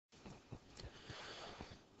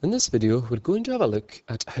In this video, we're going to have a look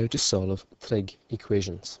at how to solve trig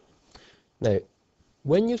equations. Now,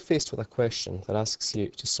 when you're faced with a question that asks you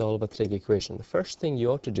to solve a trig equation, the first thing you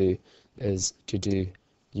ought to do is to do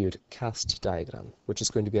your cast diagram, which is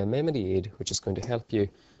going to be a memory aid, which is going to help you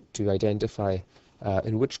to identify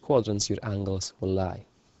in which quadrants your angles will lie.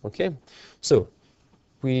 Okay, so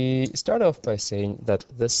we start off by saying that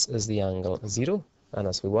this is the angle 0, and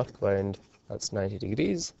as we work around, that's 90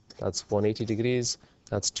 degrees, that's 180 degrees,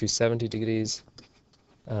 that's 270 degrees,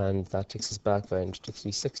 and that takes us back around to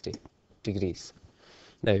 360 degrees.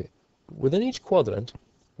 Now, within each quadrant,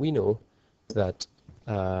 we know that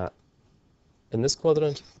in this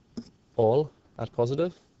quadrant, all are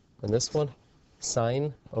positive. In this one,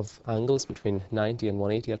 sine of angles between 90 and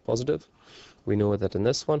 180 are positive. We know that in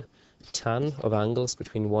this one, tan of angles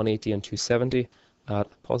between 180 and 270 are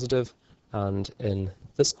positive. And in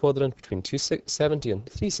this quadrant, between 270 and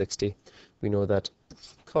 360, we know that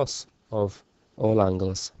cos of all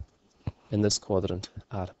angles in this quadrant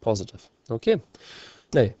are positive. Okay.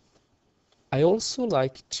 Now, I also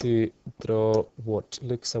like to draw what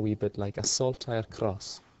looks a wee bit like a saltire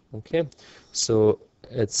cross. Okay, so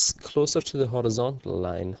it's closer to the horizontal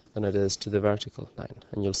line than it is to the vertical line,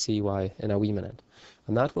 and you'll see why in a wee minute.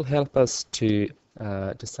 And that will help us to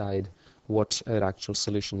decide what our actual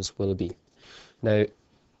solutions will be. Now,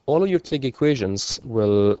 all of your trig equations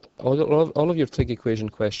will, all of your trig equation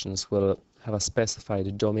questions will have a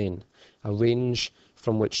specified domain, a range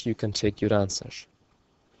from which you can take your answers.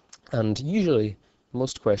 And usually,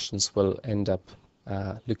 most questions will end up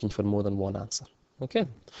looking for more than one answer. Okay,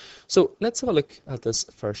 so let's have a look at this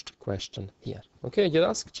first question here. Okay, you're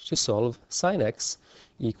asked to solve sine x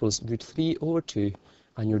equals root 3 over 2,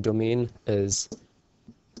 and your domain is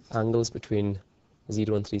angles between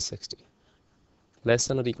 0 and 360. Less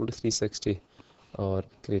than or equal to 360, or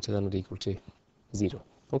greater than or equal to 0.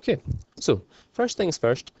 Okay, so first things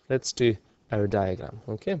first, let's do our diagram.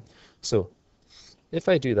 Okay, so if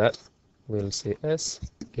I do that, we'll say S,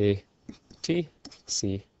 A, T,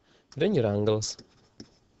 C. Put in your angles.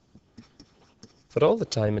 For all the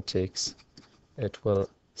time it takes, it will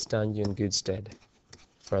stand you in good stead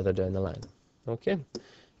further down the line. Okay,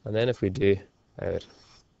 and then if we do our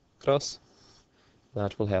cross,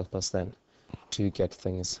 that will help us then to get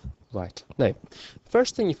things right. Now,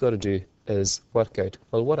 first thing you've got to do is work out,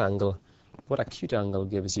 well, what acute angle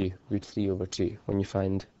gives you root 3 over 2 when you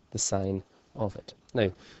find the sine of it.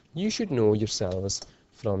 Now, you should know yourselves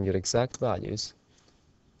from your exact values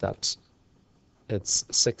that it's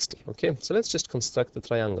 60. Okay, so let's just construct the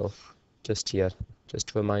triangle just here, just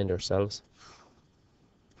to remind ourselves.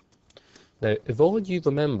 Now, if all you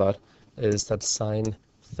remember is that sine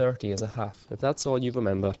 30 is a half, if that's all you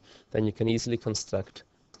remember, then you can easily construct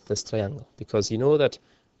this triangle, because you know that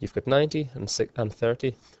you've got 90 and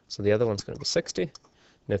 30, so the other one's going to be 60.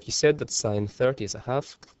 Now, if you said that sine 30 is a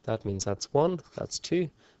half, that means that's 1, that's 2,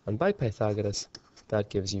 and by Pythagoras, that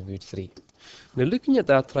gives you root 3. Now, looking at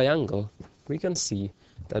that triangle, we can see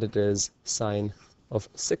that it is sine of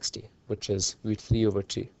 60, which is root 3 over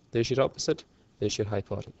 2. There's your opposite, there's your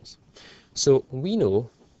hypotenuse. So we know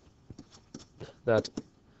that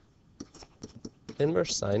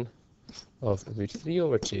inverse sine of root 3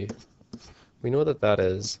 over 2, we know that that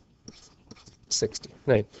is 60.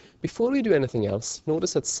 Now, before we do anything else,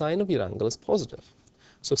 notice that sine of your angle is positive.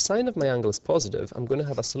 So if sine of my angle is positive, I'm going to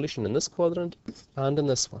have a solution in this quadrant and in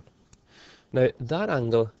this one. Now, that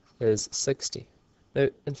angle is 60. Now,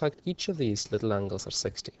 in fact, each of these little angles are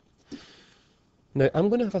 60. Now, I'm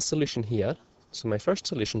going to have a solution here. So my first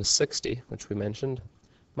solution is 60, which we mentioned.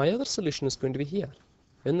 My other solution is going to be here,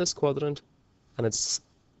 in this quadrant, and it's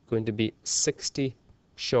going to be 60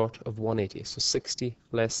 short of 180, so 60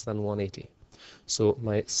 less than 180. So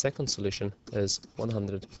my second solution is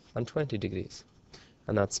 120 degrees.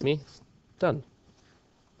 And that's me done.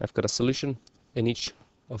 I've got a solution in each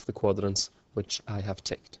of the quadrants which I have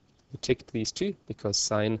ticked. We ticked these two because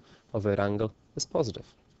sine of our angle is positive.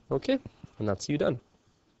 Okay, and that's you done.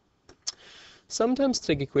 Sometimes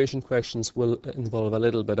trig equation questions will involve a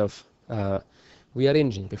little bit of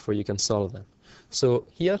rearranging before you can solve them. So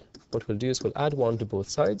here, what we'll do is we'll add 1 to both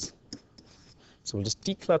sides. So we'll just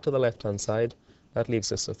declutter the left-hand side. That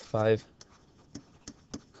leaves us with 5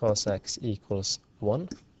 cos x equals 1.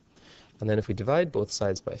 And then if we divide both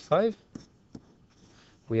sides by 5,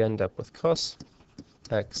 we end up with cos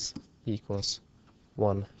x equals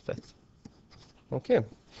 1/5. Okay,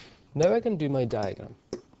 now I can do my diagram.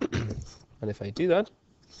 And if I do that,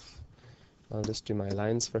 I'll just do my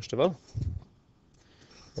lines first of all.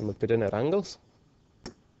 And we'll put in our angles.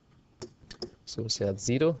 So we'll say at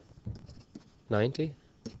 0, 90,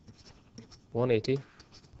 180,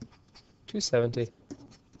 270,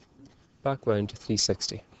 back round to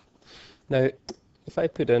 360. Now, if I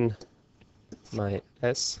put in my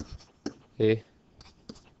S, A,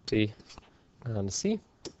 T, and C,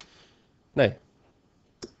 now,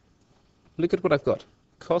 look at what I've got.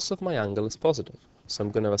 Cos of my angle is positive, so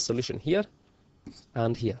I'm going to have a solution here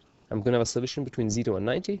and here. I'm going to have a solution between 0 and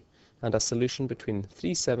 90, and a solution between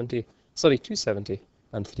 270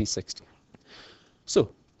 and 360. So,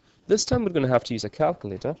 this time we're going to have to use a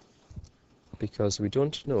calculator, because we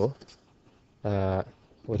don't know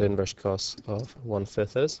what inverse cos of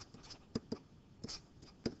 1/5 is.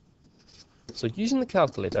 So using the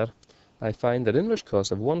calculator, I find that inverse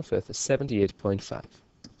cos of 1/5 is 78.5.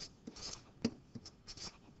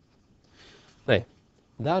 Now,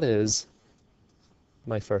 that is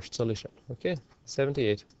my first solution, okay?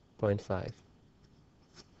 78.5.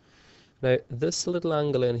 Now, this little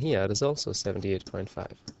angle in here is also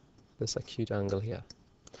 78.5, this acute angle here.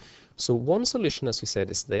 So one solution, as we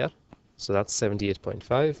said, is there, so that's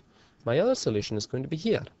 78.5. My other solution is going to be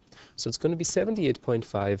here, so it's going to be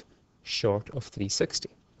 78.5 short of 360.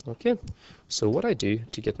 Okay, so what I do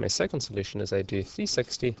to get my second solution is I do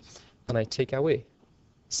 360 and I take away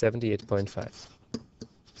 78.5.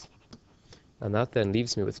 And that then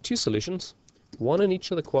leaves me with two solutions, one in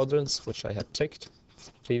each of the quadrants which I had ticked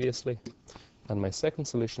previously, and my second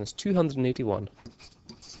solution is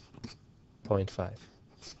 281.5.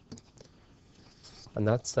 And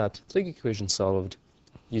that's that trig equation solved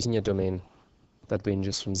using a domain that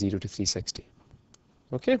ranges from 0 to 360.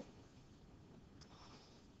 Okay?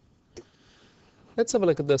 Let's have a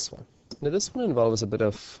look at this one. Now this one involves a bit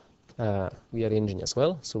of rearranging as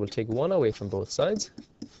well, so we'll take 1 away from both sides.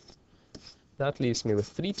 That leaves me with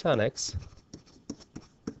 3 tan x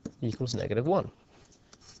equals -1.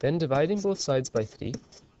 Then dividing both sides by 3,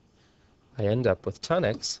 I end up with tan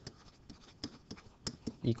x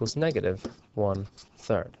equals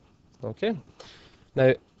 -1/3. Okay?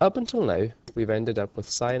 Now, up until now, we've ended up with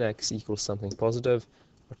sin x equals something positive,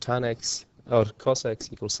 or tan x, or cos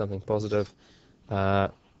x equals something positive.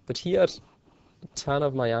 But here, tan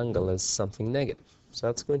of my angle is something negative. So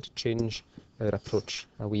that's going to change our approach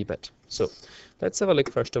a wee bit. So let's have a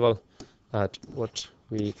look first of all at what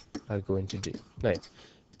we are going to do. Now,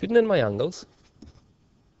 putting in my angles,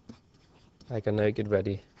 I can now get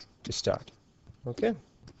ready to start. Okay?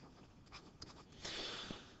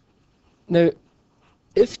 Now,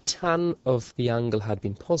 if tan of the angle had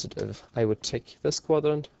been positive, I would tick this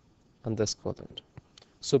quadrant and this quadrant.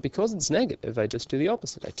 So because it's negative, I just do the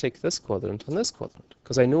opposite. I take this quadrant and this quadrant,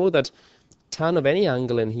 because I know that tan of any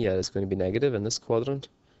angle in here is going to be negative in this quadrant,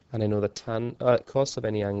 and I know that tan of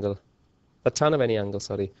any angle in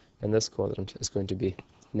this quadrant is going to be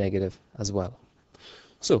negative as well.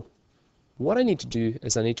 So what I need to do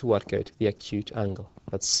is I need to work out the acute angle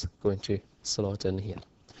that's going to slot in here.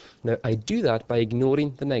 Now I do that by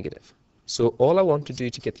ignoring the negative. So all I want to do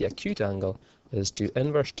to get the acute angle is do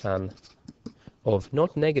inverse tan of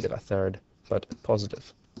not -1/3 but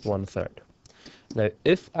 +1/3. Now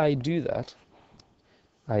if I do that,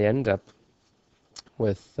 I end up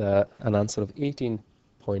with an answer of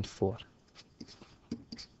 18.4.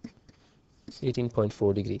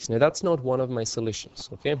 18.4 degrees. Now that's not one of my solutions,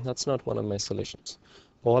 okay? That's not one of my solutions.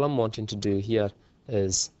 All I'm wanting to do here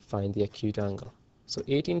is find the acute angle. So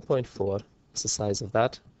 18.4 is the size of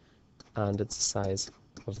that, and it's the size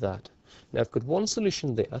of that. Now I've got one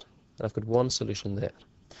solution there, and I've got one solution there.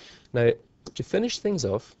 Now to finish things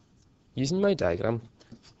off, using my diagram,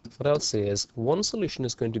 what I'll say is one solution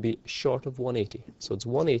is going to be short of 180. So it's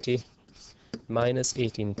 180 minus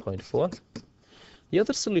 18.4. The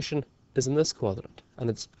other solution is in this quadrant, and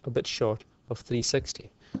it's a bit short of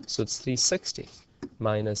 360. So it's 360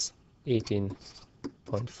 minus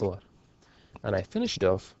 18.4. And I finish it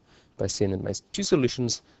off by saying that my two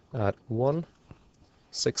solutions are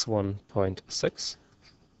 161.6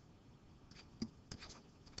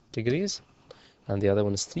 degrees, and the other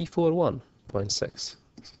one is 341.6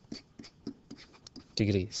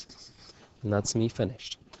 degrees. And that's me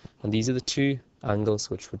finished. And these are the two angles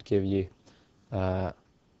which would give you a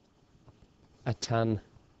tan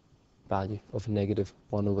value of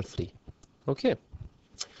 -1/3. Okay.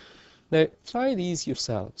 Now try these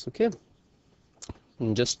yourselves, okay?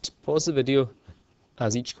 And just pause the video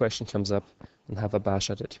as each question comes up and have a bash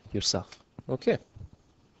at it yourself. Okay.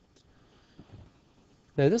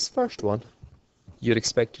 Now this first one you're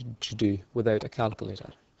expected to do without a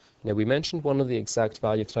calculator. Now we mentioned one of the exact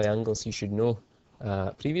value triangles you should know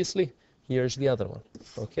previously. Here's the other one.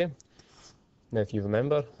 Okay. Now if you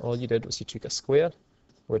remember, all you did was you took a square,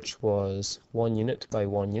 which was 1 unit by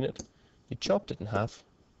 1 unit. You chopped it in half.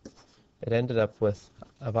 It ended up with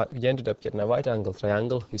we ended up getting a right angle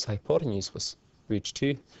triangle whose hypotenuse was root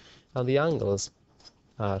 2, and the angles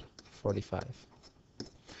are 45.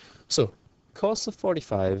 So cos of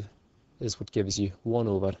 45 is what gives you 1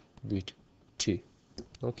 over root 2.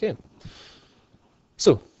 Okay,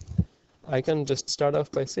 so I can just start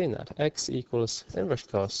off by saying that x equals inverse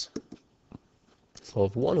cos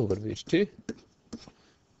of 1 over root 2,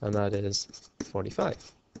 and that is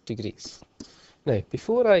 45 degrees. Now,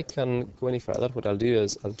 before I can go any further, what I'll do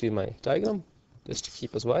is I'll do my diagram, just to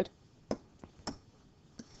keep us wide.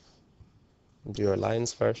 Do our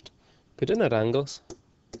lines first. Put in our angles,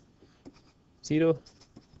 0,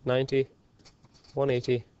 90,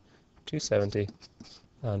 180, 270,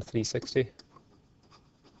 and 360.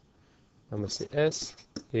 And we'll say S,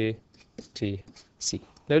 A, T, C.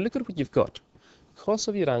 Now look at what you've got. Cos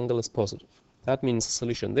of your angle is positive. That means the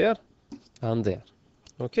solution there and there.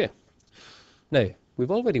 Okay. Now,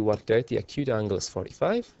 we've already worked out the acute angle is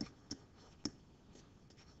 45.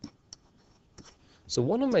 So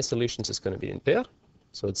one of my solutions is going to be in there.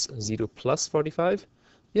 So it's 0 plus 45.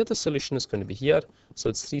 The other solution is going to be here. So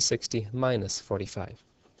it's 360 minus 45.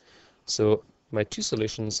 So my two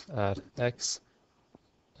solutions are x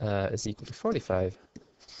is equal to 45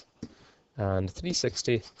 and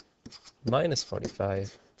 360 minus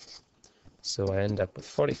 45. So I end up with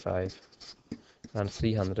 45 and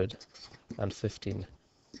 315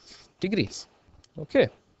 degrees. Okay,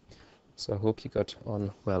 so I hope you got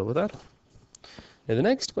on well with that. Now the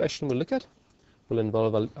next question we'll look at will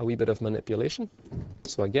involve a wee bit of manipulation.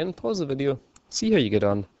 So again, pause the video, see how you get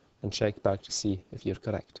on, and check back to see if you're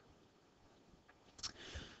correct.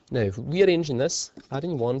 Now, rearranging this,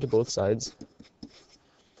 adding 1 to both sides,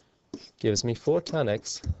 gives me 4 tan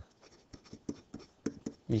x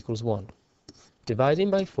equals 1. Dividing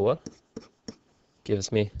by 4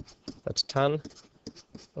 gives me that tan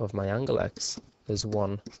of my angle x is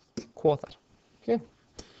 1/4. Okay.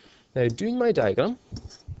 Now, doing my diagram,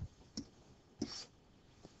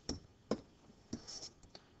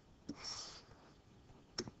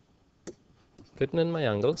 putting in my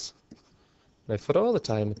angles. Now, for all the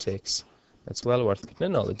time it takes, it's well worth putting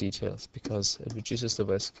in all the details because it reduces the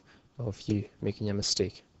risk of you making a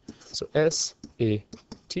mistake. So S, A,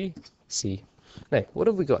 T, C. Now, what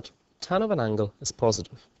have we got? Tan of an angle is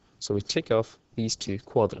positive, so we tick off these two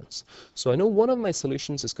quadrants. So I know one of my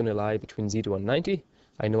solutions is going to lie between 0 and 90.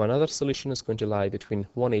 I know another solution is going to lie between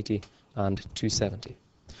 180 and 270.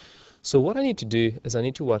 So what I need to do is I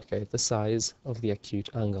need to work out the size of the acute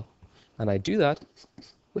angle. And I do that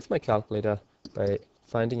with my calculator by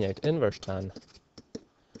finding out inverse tan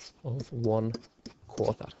of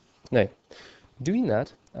 1/4. Now, doing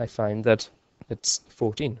that, I find that it's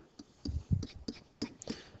 14.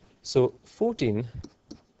 So 14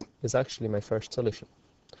 is actually my first solution.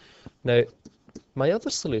 Now, my other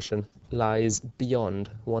solution lies beyond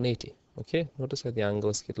 180. Okay, notice how the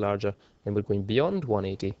angles get larger and we're going beyond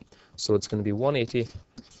 180. So it's going to be 180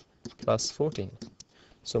 plus 14.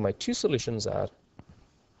 So my two solutions are,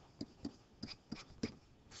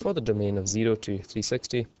 for the domain of 0 to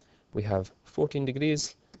 360, we have 14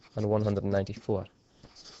 degrees and 194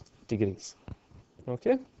 degrees.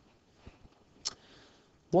 Okay?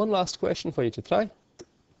 One last question for you to try.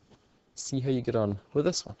 See how you get on with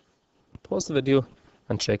this one. Pause the video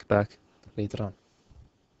and check back later on.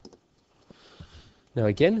 Now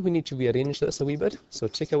again, we need to rearrange this a wee bit. So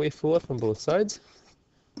take away 4 from both sides.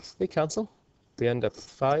 They cancel. We end up with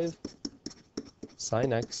 5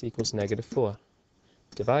 sine x equals -4.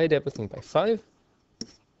 Divide everything by 5.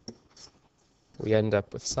 We end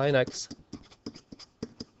up with sine x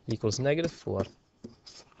equals -4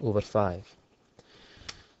 over 5.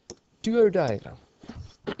 Do our diagram,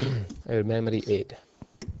 our memory aid.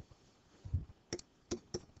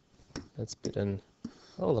 Let's put in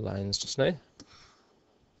all the lines just now.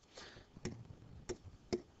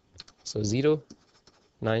 So 0,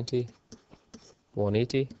 90,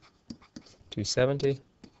 180, 270,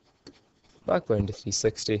 back round to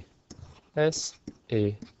 360, S,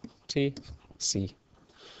 A, T, C.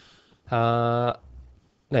 Now,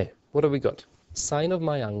 what have we got? Sine of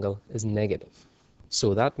my angle is negative.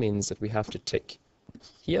 So that means that we have to tick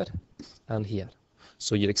here and here.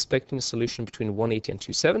 So you're expecting a solution between 180 and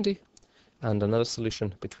 270, and another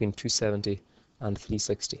solution between 270 and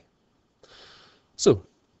 360. So,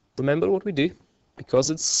 remember what we do. Because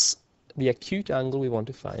it's the acute angle we want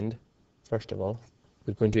to find, first of all,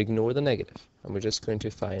 we're going to ignore the negative, and we're just going to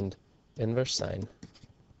find inverse sine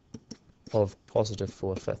of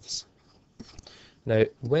 +4/5. Now,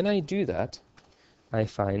 when I do that, I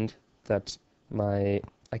find that my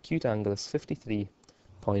acute angle is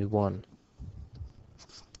 53.1.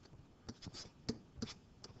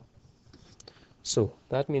 So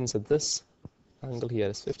that means that this angle here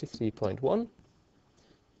is 53.1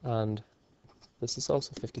 and this is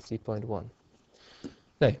also 53.1.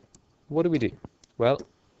 Now, what do? Well,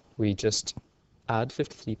 we just add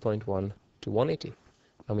 53.1 to 180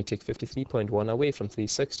 and we take 53.1 away from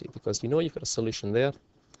 360 because you know you've got a solution there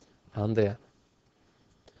and there.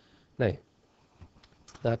 Now,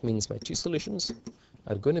 that means my two solutions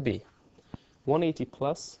are going to be 180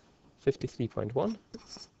 plus 53.1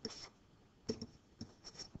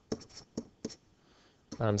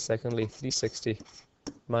 and secondly 360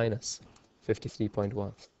 minus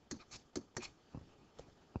 53.1.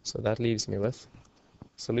 So that leaves me with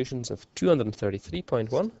solutions of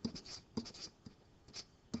 233.1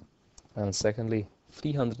 and secondly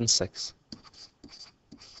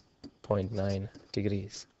 306.9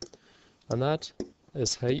 degrees. And that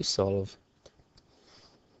is how you solve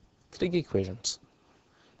trig equations.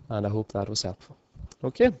 And I hope that was helpful.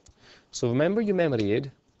 Okay, so remember your memory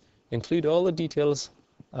aid, include all the details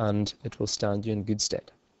and it will stand you in good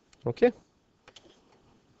stead. Okay?